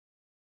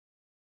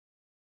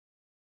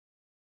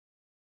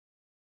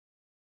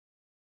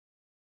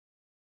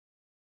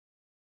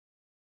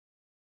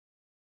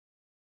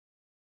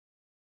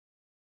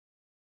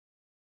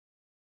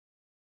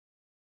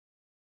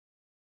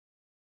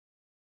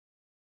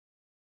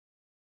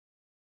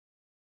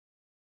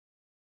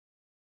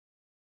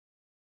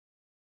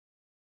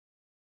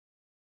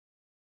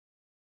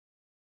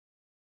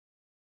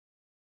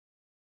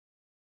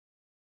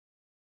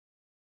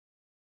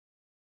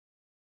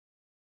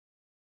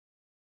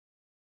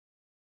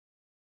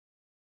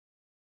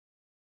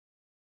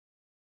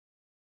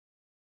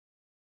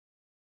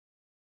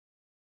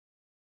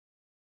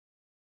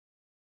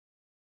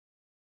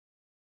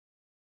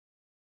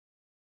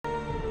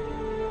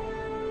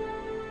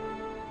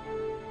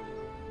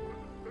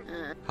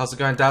How's it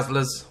going,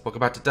 Dazzlers? Welcome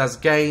back to Daz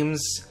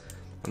Games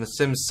on the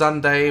Sims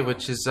Sunday,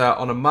 which is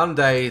on a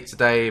Monday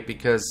today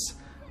because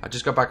I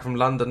just got back from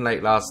London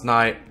late last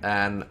night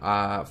and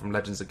from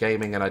Legends of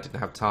Gaming, and I didn't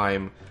have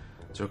time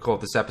to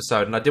record this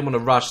episode, and I didn't want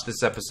to rush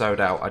this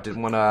episode out. I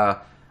didn't want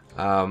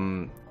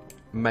to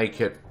make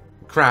it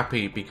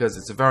crappy because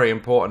it's a very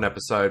important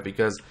episode,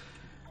 because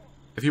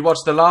if you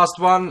watched the last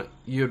one,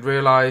 you'd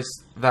realise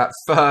that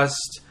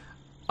First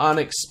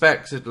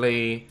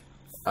unexpectedly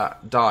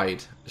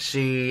died.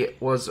 She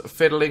was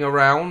fiddling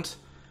around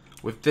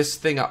with this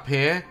thing up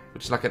here,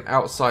 which is like an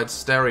outside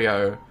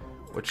stereo,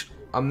 which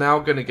I'm now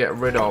going to get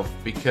rid of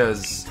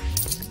because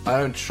I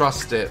don't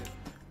trust it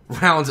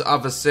around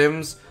other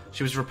Sims.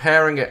 She was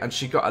repairing it and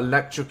she got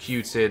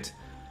electrocuted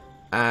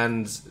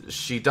and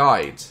she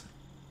died,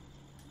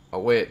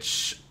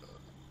 which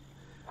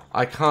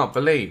I can't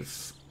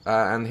believe.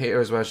 And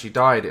here is where she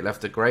died. It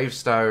left a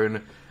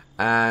gravestone,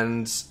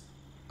 and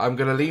I'm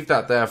gonna leave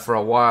that there for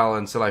a while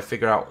until I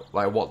figure out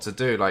like what to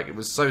do. Like, it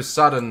was so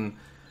sudden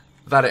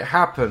that it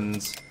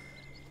happened,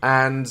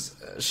 and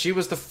she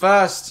was the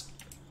first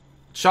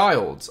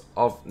child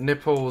of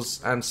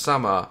Nipples and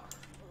Summer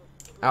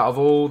out of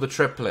all the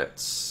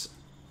triplets,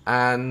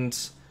 and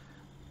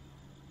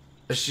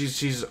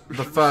she's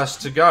the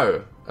first to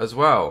go as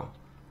well,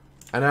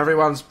 and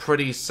everyone's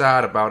pretty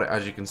sad about it,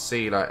 as you can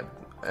see. Like,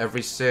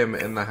 every Sim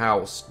in the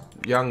house,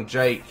 young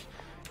Jake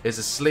is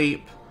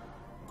asleep,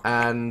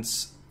 and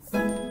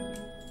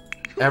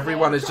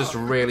everyone is just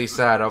really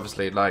sad,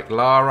 obviously. Like,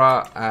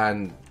 Lara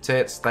and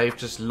Tits, they've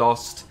just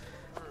lost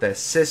their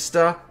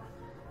sister.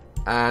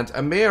 And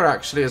Amir,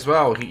 actually, as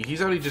well.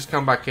 He's only just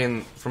come back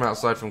in from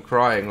outside from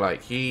crying.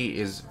 Like, he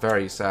is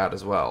very sad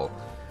as well.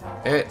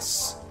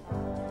 It's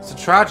a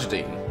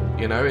tragedy,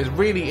 you know? It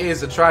really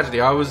is a tragedy.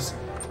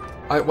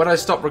 When I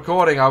stopped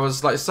recording, I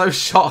was, like, so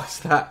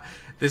shocked that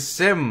this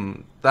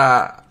Sim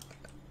that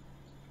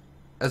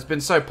has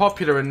been so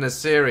popular in this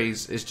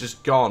series is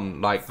just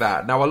gone like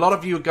that. Now, a lot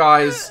of you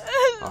guys,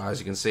 as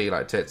you can see,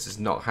 like, Tits is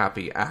not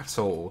happy at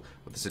all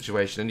with the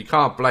situation, and you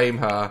can't blame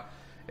her.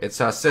 It's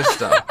her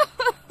sister,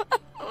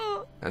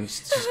 and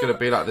she's going to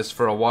be like this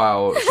for a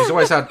while. She's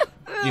always had,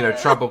 you know,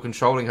 trouble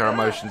controlling her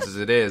emotions as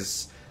it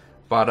is,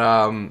 but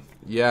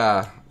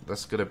yeah,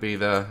 that's going to be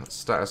the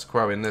status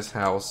quo in this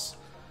house.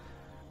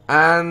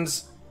 And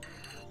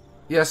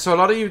yeah, so a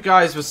lot of you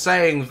guys were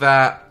saying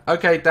that,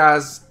 okay,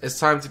 Daz, it's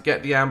time to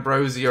get the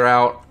Ambrosia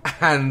out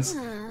and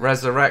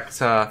resurrect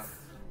her.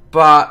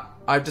 But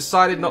I've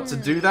decided not to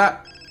do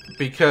that,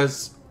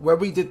 because when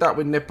we did that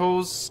with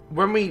Nipples,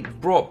 when we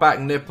brought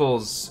back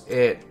Nipples,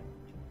 it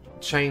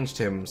changed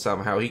him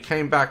somehow. He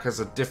came back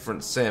as a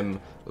different Sim.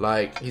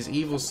 Like, his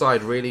evil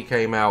side really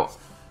came out.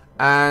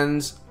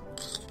 And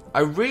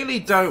I really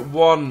don't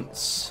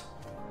want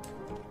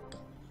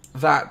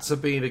that to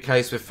be the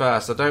case with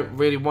First. I don't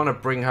really want to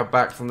bring her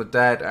back from the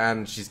dead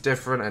and she's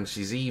different and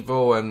she's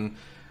evil, and,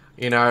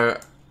 you know,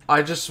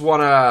 I just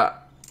want to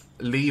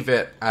leave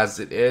it as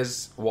it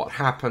is. What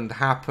happened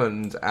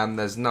happened, and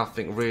there's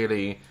nothing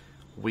really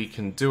we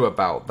can do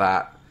about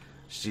that.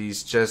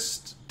 She's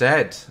just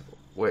dead,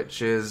 which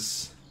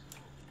is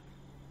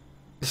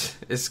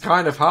it's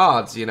kind of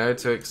hard, you know,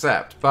 to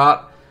accept,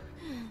 but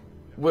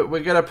we're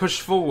going to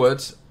push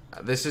forward.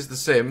 This is The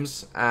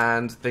Sims,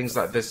 and things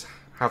like this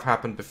have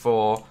happened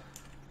before,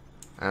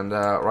 and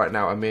right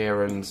now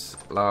Amir and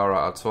Lara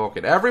are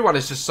talking. Everyone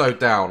is just so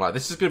down. Like,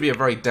 this is going to be a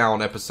very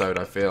down episode,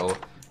 I feel.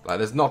 Like,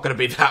 there's not going to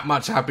be that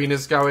much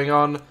happiness going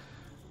on,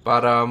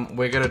 but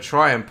we're going to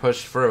try and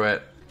push through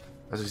it.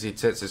 As we see,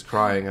 Tits is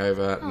crying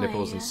over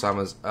Nipples and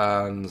Summer's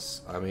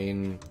urns. I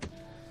mean,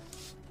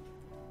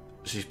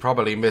 she's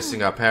probably missing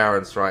her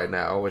parents right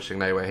now, wishing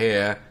they were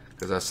here,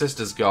 because her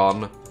sister's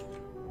gone.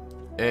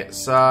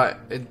 It's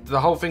the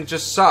whole thing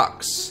just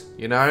sucks,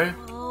 you know?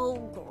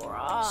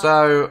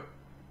 So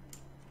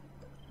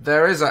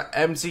there is an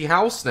empty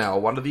house now.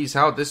 One of these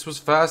houses. This was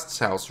First's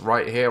house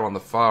right here on the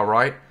far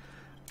right,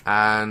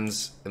 and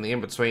in the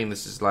in-between,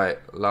 this is like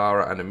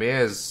Lara and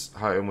Amir's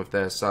home with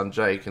their son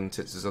Jake, and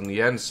Tits is on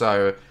the end.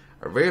 So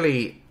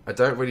I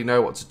don't really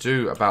know what to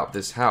do about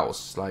this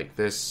house, like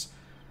this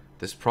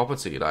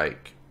property.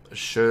 Like,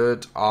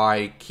 should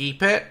I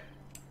keep it?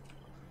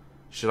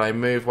 Should I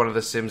move one of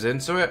the Sims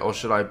into it, or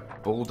should I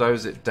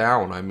bulldoze it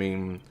down? I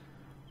mean,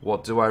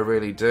 what do I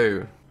really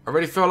do? I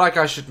really feel like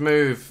I should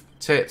move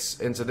Tits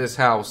into this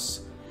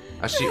house,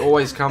 as she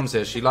always comes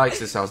here. She likes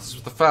this house. This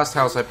was the first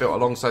house I built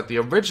alongside the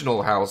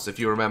original house, if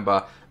you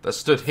remember, that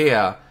stood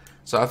here.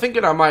 So I'm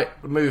thinking I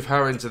might move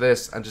her into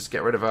this and just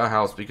get rid of her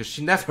house, because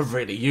she never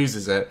really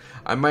uses it.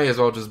 I may as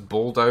well just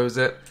bulldoze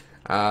it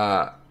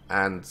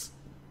and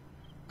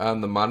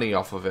earn the money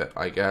off of it,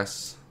 I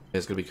guess.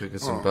 He's going to be cooking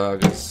some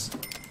burgers.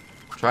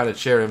 Trying to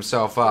cheer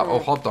himself up. Oh,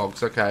 hot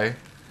dogs, okay.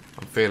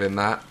 I'm feeling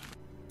that.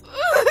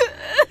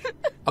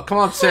 Oh, come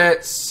on,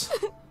 Tits!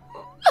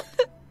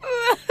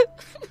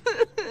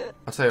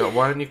 I'll tell you what,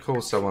 why don't you call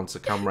someone to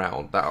come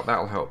round?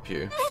 That'll help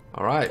you.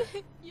 Alright.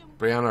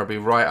 Brianna will be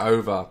right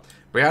over.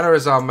 Brianna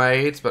is our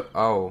maid, but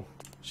oh,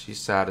 she's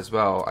sad as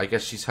well. I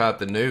guess she's heard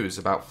the news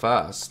about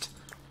First.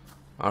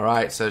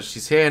 Alright, so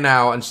she's here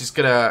now, and she's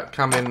gonna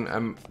come in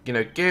and, you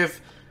know, give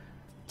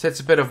Tits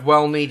a bit of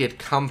well-needed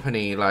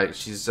company. Like,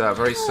 she's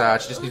very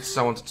sad. She just needs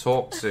someone to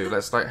talk to.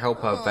 Let's, like,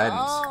 help her vent.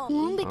 Oh,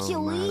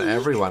 man,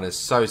 everyone is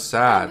so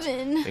sad,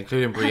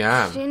 including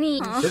Brienne.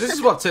 So this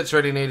is what Tits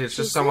really needed. It's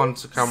just someone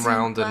to come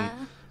round and,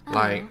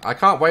 like, I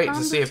can't wait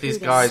to see if these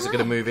guys are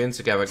gonna move in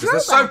together, because they're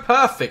so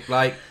perfect.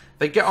 Like,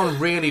 they get on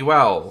really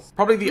well.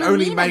 Probably the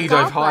only maid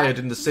I've hired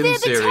in the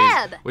Sims series,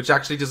 which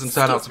actually doesn't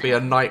turn out to be a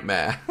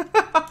nightmare.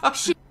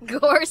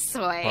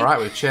 Alright,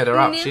 we've cheered her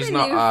up. She's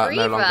not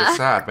no longer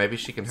sad. Maybe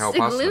she can help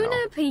us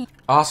now.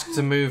 Ask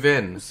to move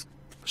in.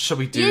 Shall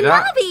we do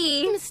that?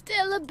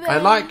 I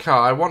like her.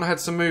 I want her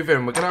to move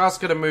in. We're going to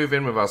ask her to move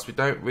in with us. We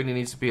don't really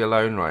need to be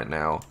alone right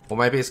now. Or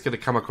maybe it's going to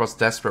come across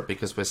desperate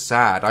because we're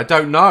sad. I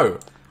don't know.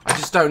 I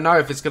just don't know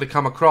if it's going to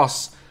come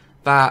across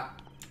that...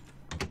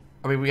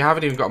 I mean, we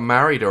haven't even got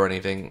married or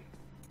anything.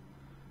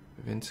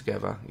 We've been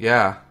together.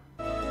 Yeah.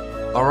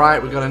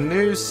 Alright, we've got a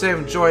new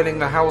sim joining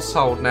the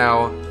household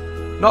now.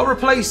 Not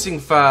replacing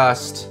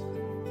first,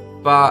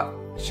 but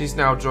she's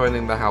now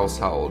joining the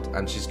household,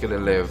 and she's going to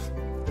live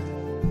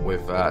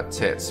with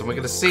Tits. And we're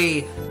going to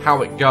see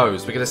how it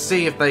goes. We're going to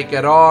see if they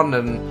get on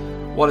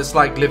and what it's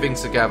like living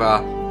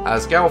together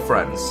as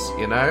girlfriends,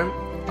 you know?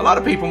 A lot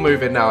of people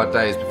move in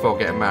nowadays before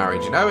getting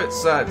married, you know?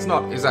 It's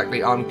not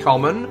exactly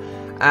uncommon,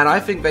 and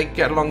I think they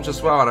get along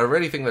just well, and I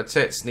really think that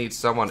Tits needs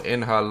someone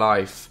in her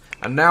life.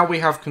 And now we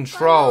have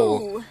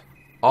control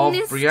of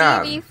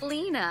Brienne.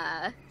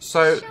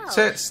 So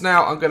Tits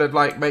now, I'm gonna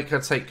like make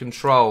her take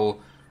control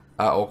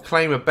or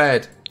claim a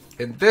bed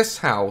in this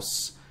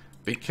house,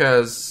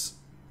 because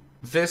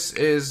this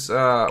is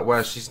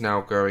where she's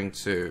now going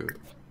to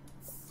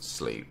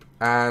sleep.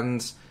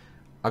 And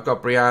I've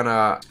got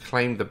Brianna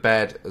claim the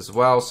bed as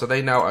well, so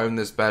they now own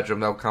this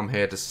bedroom. They'll come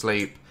here to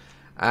sleep.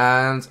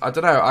 And I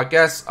don't know, I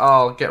guess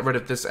I'll get rid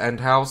of this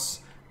end house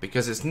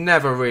because it's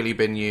never really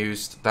been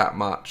used that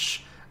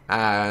much,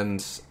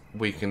 and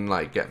we can,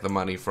 like, get the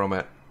money from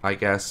it, I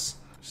guess.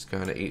 Just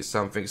going to eat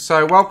something.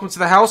 So, welcome to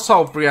the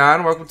household,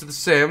 Brienne. Welcome to the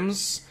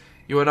Sims.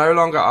 You are no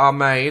longer our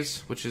maid,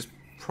 which is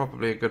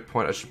probably a good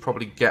point. I should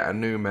probably get a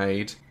new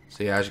maid.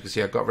 So, yeah, as you can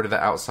see, I got rid of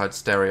the outside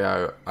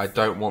stereo. I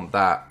don't want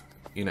that,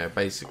 you know,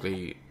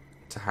 basically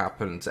to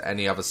happen to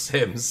any other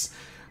Sims.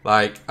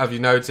 Like, have you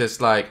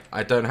noticed, like,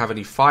 I don't have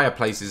any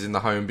fireplaces in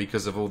the home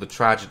because of all the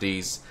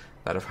tragedies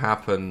that have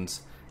happened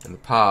in the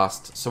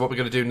past. So, what we're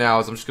going to do now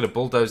is I'm just going to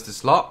bulldoze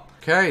this lot.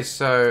 Okay,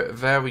 so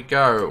there we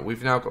go.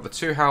 We've now got the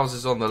 2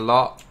 houses on the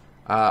lot.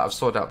 I've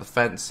sorted out the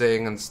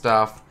fencing and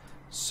stuff.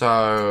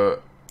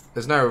 So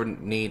there's no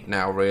need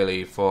now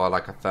really for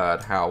like a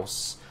 3rd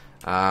house.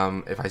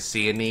 If I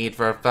see a need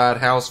for a 3rd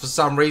house for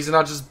some reason,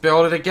 I'll just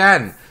build it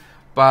again.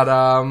 But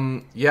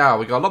yeah,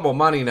 we got a lot more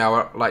money now.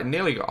 We're, like,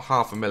 nearly got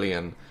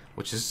 $500,000,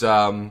 which is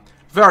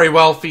very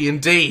wealthy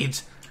indeed.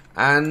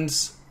 And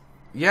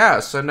yeah,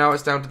 so now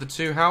it's down to the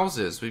 2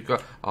 houses. We've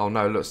got, oh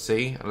no, look,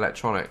 see,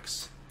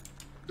 electronics.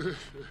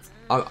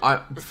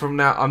 From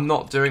now, I'm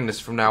not doing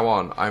this from now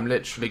on. I'm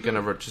literally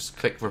gonna just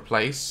click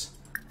replace.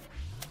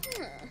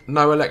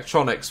 No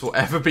electronics will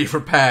ever be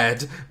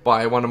repaired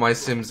by one of my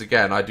Sims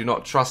again. I do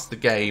not trust the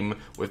game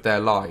with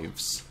their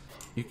lives.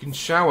 You can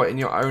shower in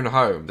your own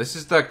home. This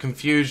is the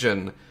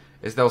confusion,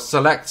 is they'll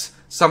select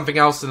something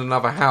else in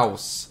another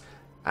house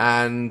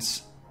and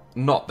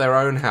not their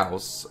own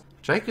house.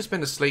 Jake has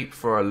been asleep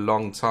for a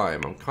long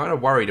time. I'm kind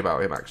of worried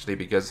about him actually,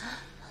 because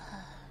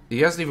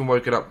he hasn't even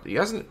woken up. He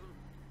hasn't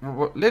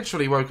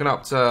literally woken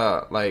up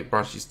to like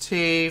brush his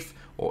teeth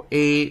or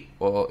eat,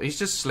 or he's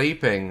just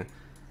sleeping.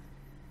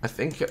 I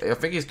think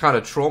he's kind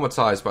of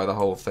traumatized by the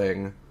whole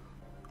thing.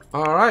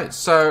 Alright,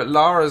 so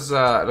Lara's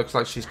looks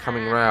like she's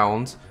coming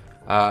round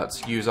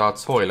to use our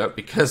toilet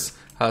because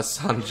her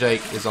son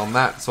Jake is on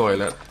that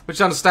toilet, which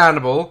is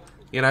understandable.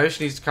 You know,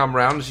 she needs to come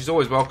round, and she's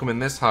always welcome in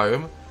this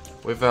home.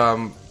 With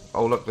oh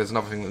look, there's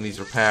another thing that needs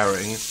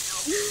repairing.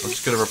 I'm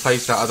just going to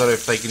replace that. I don't know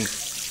if they can.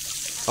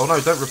 Oh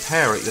no, don't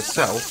repair it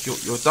yourself.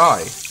 You'll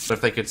die. But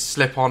if they could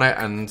slip on it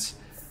and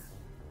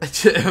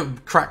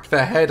crack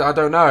their head, I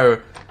don't know.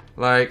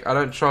 Like, I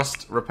don't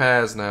trust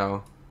repairs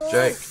now.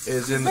 Jake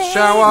is in the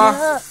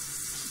shower.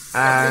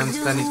 And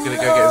then he's going to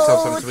go get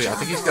himself something to eat. I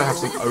think he's going to have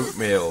some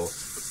oatmeal.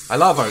 I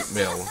love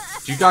oatmeal.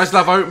 Do you guys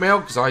love oatmeal?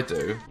 Because I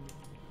do.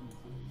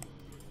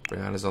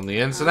 Brianna's on the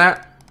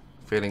internet.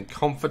 Feeling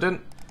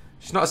confident.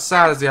 She's not as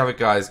sad as the other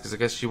guys, because I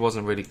guess she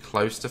wasn't really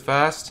close to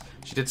first.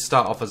 She did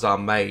start off as our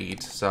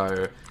maid,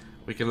 so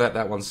we can let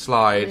that one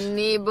slide.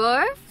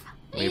 Nieborf?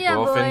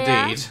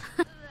 Nieborf, indeed.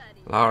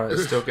 Lara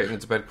is still getting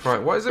into bed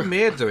crying. What is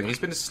Amir doing? He's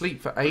been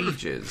asleep for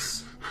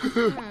ages.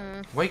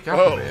 Wake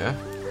up, Amir.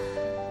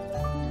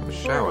 Have a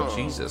shower,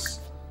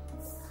 Jesus.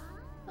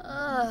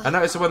 I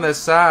notice that when they're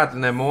sad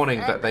in their morning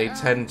that they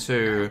tend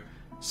to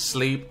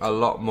sleep a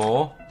lot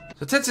more.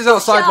 So Tits is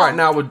outside right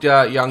now with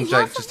young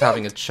Jake just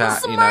having a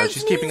chat, you know.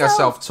 She's keeping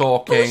herself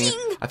talking.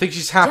 I think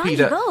she's happy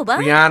that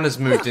Brianna's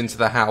moved into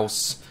the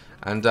house.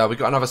 And we've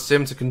got another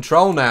Sim to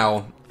control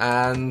now.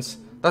 And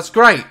that's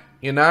great,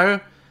 you know.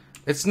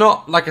 It's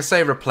not, like I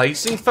say,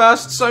 replacing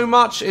first so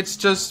much. It's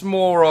just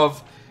more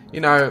of,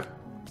 you know,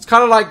 it's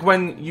kind of like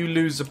when you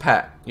lose a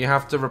pet. You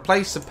have to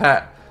replace a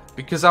pet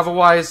because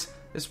otherwise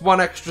there's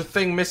one extra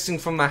thing missing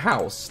from the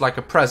house, like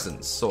a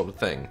presence sort of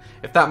thing.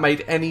 If that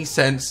made any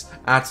sense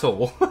at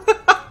all.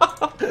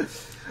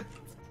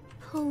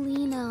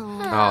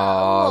 Polino.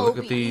 Oh, look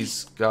at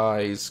these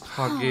guys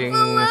hugging.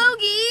 Oh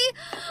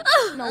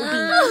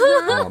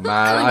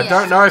man, I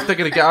don't know if they're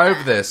going to get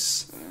over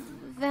this.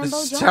 This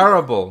is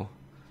terrible.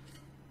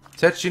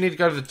 Tets, you need to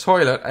go to the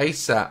toilet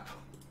ASAP.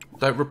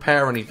 Don't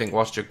repair anything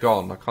whilst you're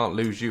gone. I can't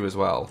lose you as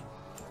well.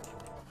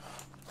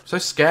 I'm so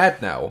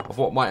scared now of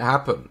what might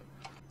happen.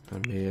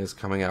 Amir's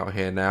coming out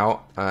here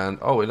now. And,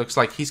 oh, it looks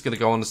like he's going to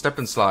go on the step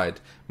and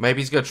slide.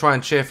 Maybe he's going to try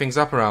and cheer things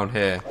up around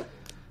here.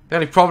 The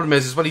only problem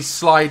is when he's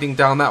sliding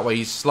down that way,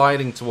 he's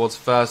sliding towards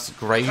first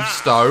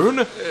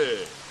gravestone.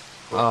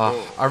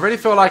 I really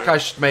feel like I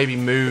should maybe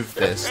move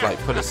this, like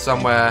put it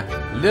somewhere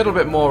a little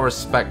bit more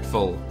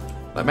respectful.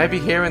 Like maybe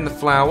here in the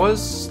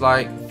flowers,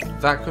 like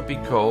that could be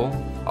cool.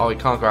 Oh, we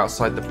can't go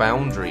outside the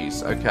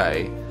boundaries.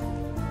 Okay.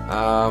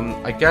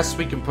 I guess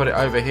we can put it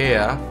over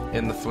here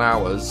in the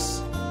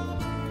flowers.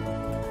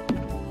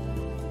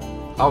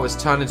 Oh, it's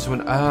turned into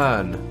an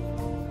urn.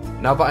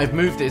 Now that I've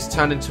moved it, it's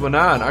turned into an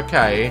urn.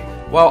 Okay.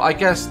 Well, I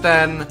guess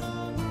then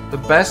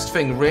the best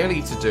thing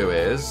really to do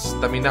is,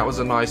 I mean, that was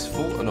a nice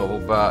thought and all,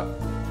 but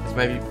is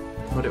maybe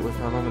put it with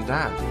her mum and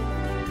dad.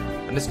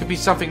 And this could be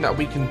something that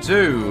we can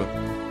do,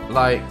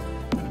 like,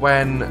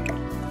 when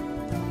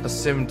a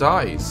sim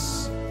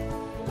dies.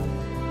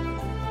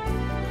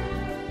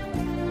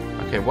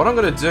 Okay, what I'm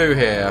going to do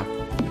here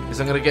is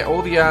I'm going to get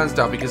all the urns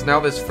down, because now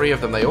there's 3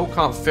 of them. They all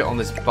can't fit on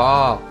this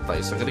bar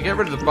place. So I'm going to get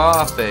rid of the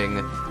bar thing,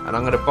 and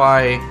I'm going to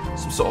buy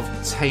some sort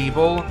of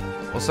table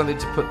or something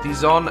to put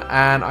these on,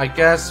 and I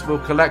guess we'll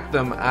collect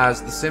them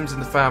as the Sims in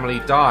the family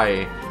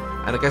die.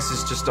 And I guess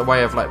it's just a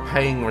way of like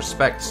paying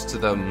respects to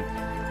them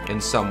in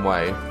some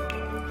way.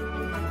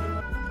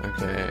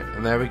 Okay,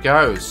 and there we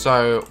go.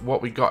 So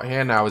what we got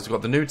here now is we've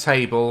got the new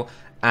table,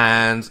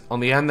 and on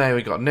the end there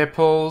we got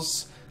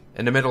Nipples.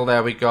 In the middle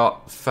there we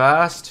got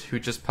First, who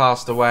just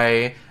passed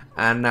away,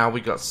 and now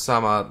we got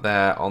Summer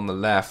there on the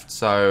left.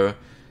 So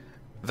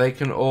they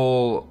can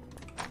all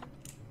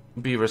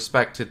be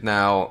respected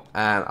now,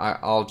 and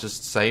I'll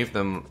just save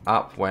them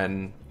up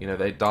when, you know,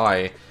 they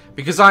die,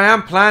 because I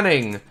am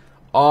planning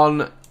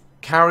on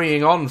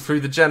carrying on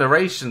through the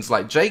generations.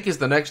 Like, Jake is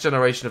the next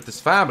generation of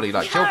this family.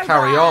 Like, he'll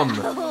carry on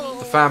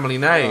the family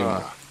name.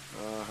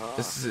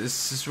 This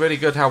is really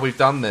good how we've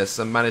done this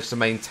and managed to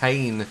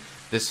maintain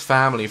this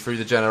family through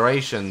the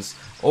generations,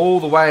 all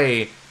the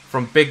way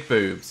from Big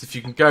Boobs. If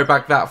you can go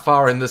back that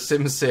far in the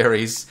Sims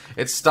series,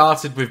 it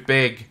started with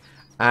Big,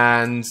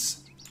 and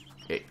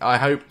I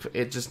hope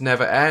it just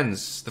never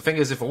ends. The thing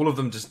is, if all of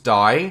them just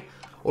die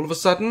all of a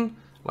sudden,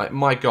 like,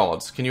 my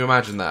god, can you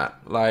imagine that?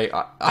 Like,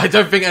 I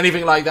don't think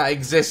anything like that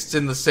exists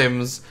in The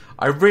Sims.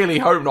 I really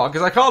hope not,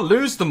 because I can't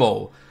lose them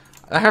all.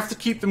 I have to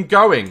keep them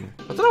going.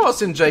 I don't know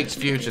what's in Jake's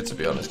future, to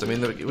be honest. I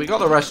mean, we got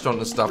the restaurant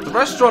and stuff. The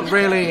restaurant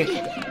really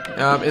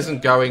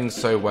isn't going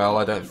so well,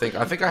 I don't think.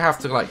 I think I have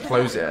to, like,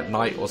 close it at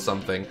night or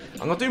something.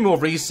 I'm going to do more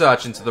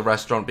research into the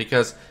restaurant,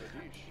 because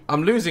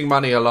I'm losing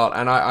money a lot,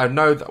 and I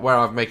know where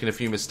I'm making a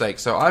few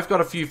mistakes. So I've got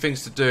a few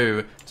things to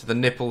do to the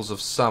Nipples of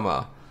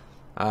Summer.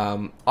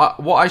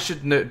 What I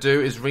should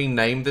do is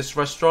rename this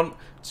restaurant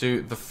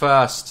to the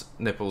First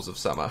Nipples of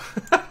Summer.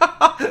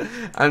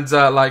 And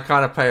like,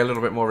 kind of pay a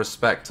little bit more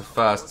respect to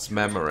First's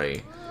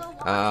memory.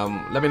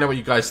 Let me know what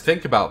you guys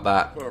think about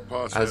that,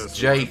 as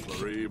Jake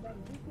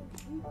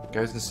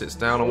goes and sits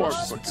down and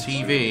watches some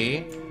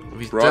TV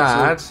with his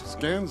dad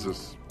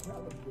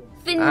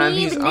and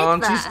his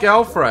auntie's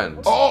girlfriend.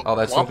 Oh,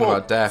 they're talking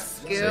about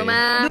death.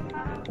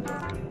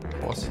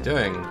 What's he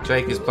doing?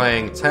 Jake is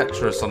playing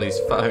Tetris on his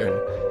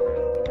phone.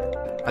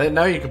 I didn't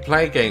know you could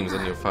play games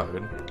on your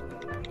phone.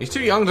 He's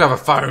too young to have a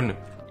phone.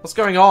 What's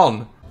going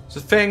on? So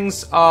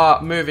things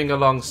are moving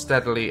along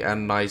steadily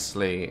and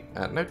nicely.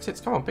 No, Tits,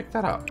 come on, pick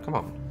that up. Come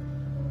on.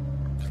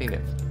 Clean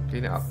it.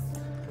 Clean it up.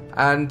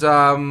 And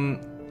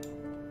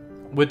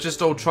we're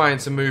just all trying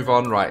to move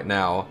on right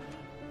now.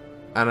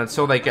 And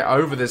until they get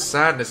over this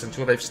sadness,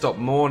 until they've stopped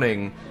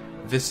mourning,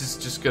 this is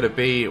just going to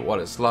be what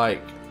it's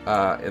like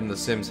in the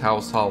Sims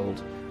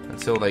household.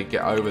 Until they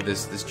get over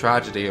this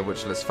tragedy, in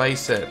which, let's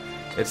face it,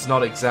 it's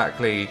not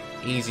exactly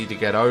easy to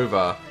get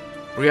over.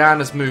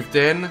 Brianna's moved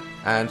in,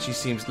 and she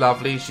seems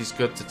lovely. She's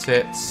good to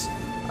Tits,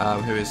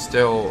 who is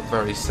still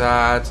very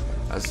sad,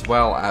 as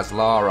well as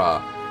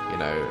Lara. You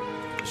know,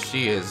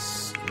 she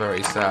is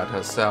very sad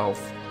herself.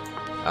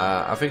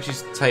 I think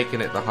she's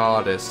taken it the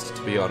hardest,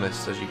 to be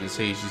honest. As you can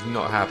see, she's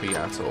not happy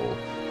at all.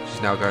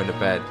 She's now going to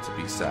bed to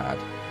be sad.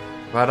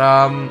 But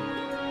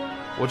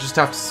we'll just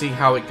have to see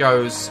how it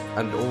goes,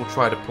 and all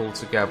try to pull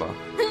together.